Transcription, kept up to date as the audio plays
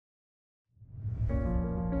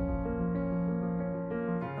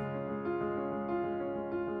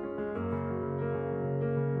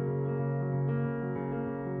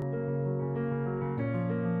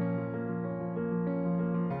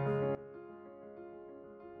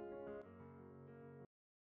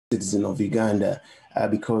citizen of Uganda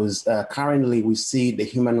because currently we see the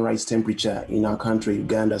human rights temperature in our country,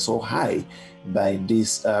 Uganda, so high by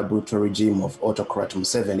this brutal regime of autocrat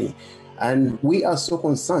Museveni. And we are so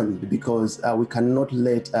concerned because we cannot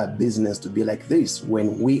let business to be like this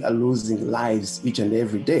when we are losing lives each and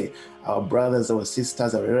every day. Our brothers, our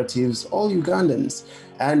sisters, our relatives, all Ugandans.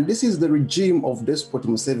 And this is the regime of despot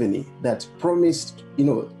Museveni that promised,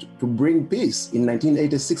 to bring peace in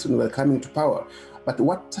 1986 when we were coming to power. But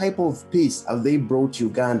what type of peace have they brought to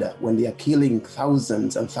Uganda when they are killing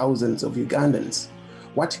thousands and thousands of Ugandans?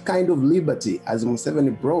 What kind of liberty has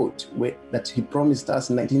Museveni brought that he promised us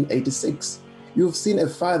in 1986? You've seen a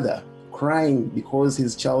father crying because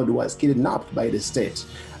his child was kidnapped by the state.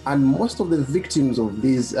 And most of the victims of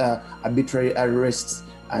these arbitrary arrests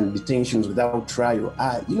and detentions without trial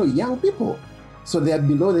are, young people. So they are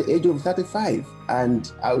below the age of 35.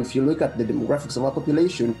 And if you look at the demographics of our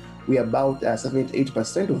population, we are about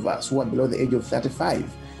 78% of us who are below the age of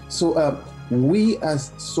 35. So we are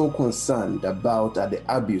so concerned about the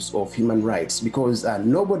abuse of human rights because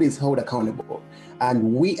nobody is held accountable.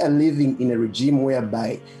 And we are living in a regime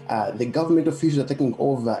whereby the government officials are taking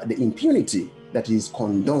over the impunity that is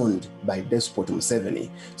condoned by despot Museveni.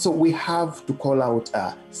 So we have to call out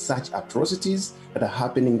such atrocities that are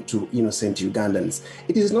happening to innocent Ugandans.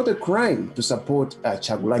 It is not a crime to support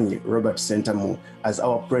Kyagulanyi Robert Sentamu as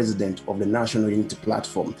our president of the National Unity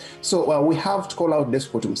Platform. So we have to call out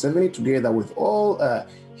despot Museveni together with all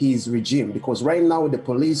his regime, because right now the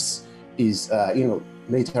police is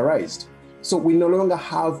militarized. So we no longer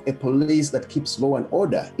have a police that keeps law and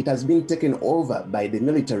order. It has been taken over by the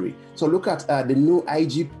military. So look at the new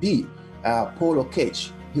IGP, Paul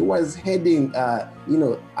Okech. He was heading,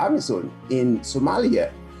 AMISOM in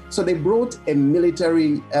Somalia. So they brought a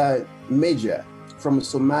military major from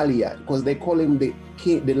Somalia because they call him the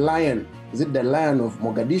king, the lion. Is it the lion of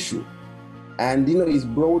Mogadishu? And he's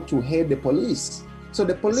brought to head the police. So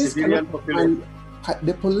the police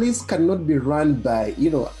the police cannot be run by,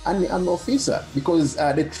 an officer because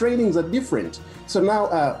the trainings are different. So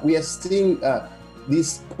now we are seeing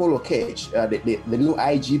this Paul Okech, the new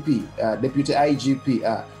IGP, deputy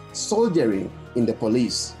IGP, soldiering in the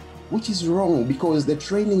police, which is wrong because the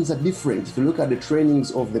trainings are different. If you look at the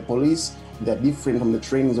trainings of the police, they're different from the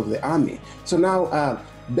trainings of the army. So now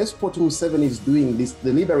despot Museveni is doing this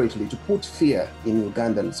deliberately to put fear in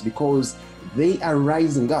Ugandans because they are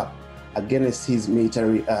rising up against his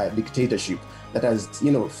military dictatorship that has,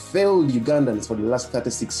 failed Ugandans for the last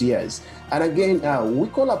 36 years. And again, we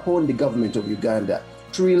call upon the government of Uganda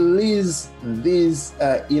to release these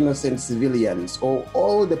innocent civilians or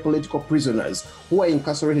all the political prisoners who are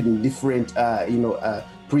incarcerated in different,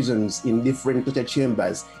 prisons, in different torture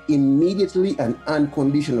chambers immediately and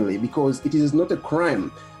unconditionally, because it is not a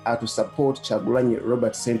crime to support Kyagulanyi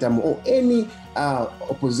Robert Sentamu or any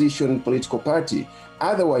opposition political party.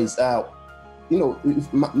 Otherwise,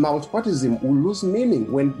 multipartyism will lose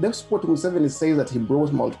meaning. When despot Museveni says that he brought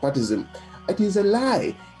multipartyism, it is a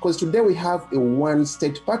lie. Because today we have a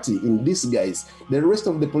one-state party in disguise. The rest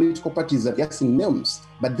of the political parties are just in names,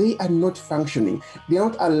 but they are not functioning. They are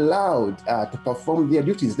not allowed to perform their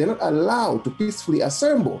duties. They're not allowed to peacefully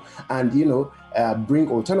assemble and, bring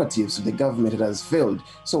alternatives to the government that has failed.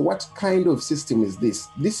 So what kind of system is this?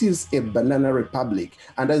 This is a banana republic.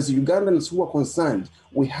 And as Ugandans who are concerned,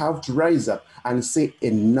 we have to rise up and say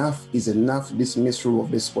enough is enough, this misrule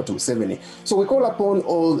of despot Museveni. So we call upon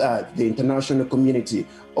all the international community,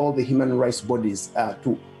 all the human rights bodies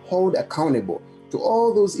to hold accountable to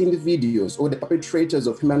all those individuals or the perpetrators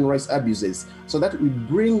of human rights abuses so that we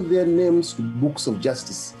bring their names to books of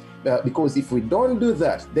justice. Because if we don't do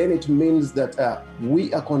that, then it means that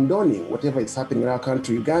we are condoning whatever is happening in our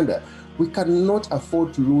country, Uganda. We cannot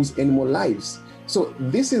afford to lose any more lives. So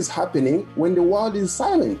this is happening when the world is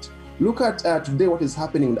silent. Look at today what is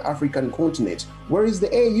happening in the African continent. Where is the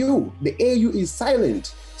AU? The AU is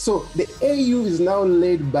silent. So the AU is now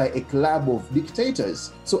led by a club of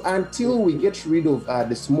dictators. So until we get rid of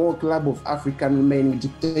the small club of African remaining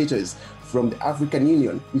dictators from the African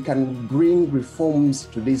Union, we can bring reforms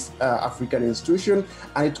to this African institution.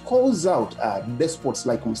 And it calls out despots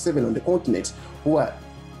like Museveni on the continent who are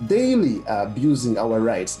daily abusing our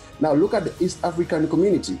rights. Now look at the East African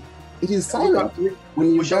community. It is silent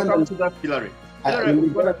when Ugandans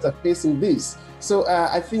are facing this. So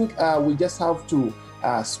I think we just have to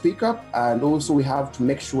speak up, and also we have to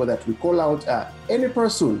make sure that we call out any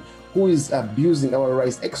person who is abusing our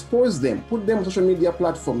rights, expose them, put them on social media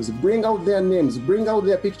platforms, bring out their names, bring out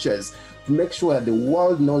their pictures, to make sure that the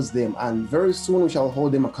world knows them, and very soon we shall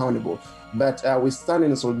hold them accountable. But we stand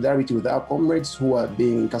in solidarity with our comrades who are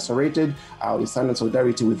being incarcerated. We stand in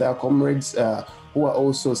solidarity with our comrades who are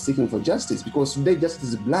also seeking for justice, because today justice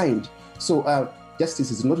is blind. So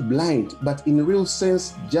justice is not blind, but in real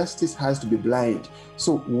sense, justice has to be blind.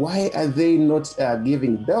 So why are they not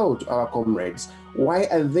giving bail to our comrades? Why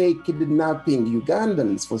are they kidnapping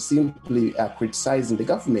Ugandans for simply criticizing the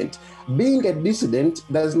government? Being a dissident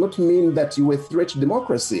does not mean that you are a threat to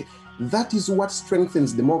democracy. That is what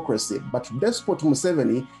strengthens democracy. But Despot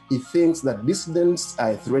Museveni, he thinks that dissidents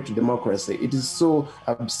are a threat to democracy. It is so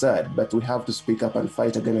absurd, but we have to speak up and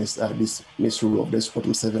fight against this misrule of Despot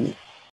Museveni.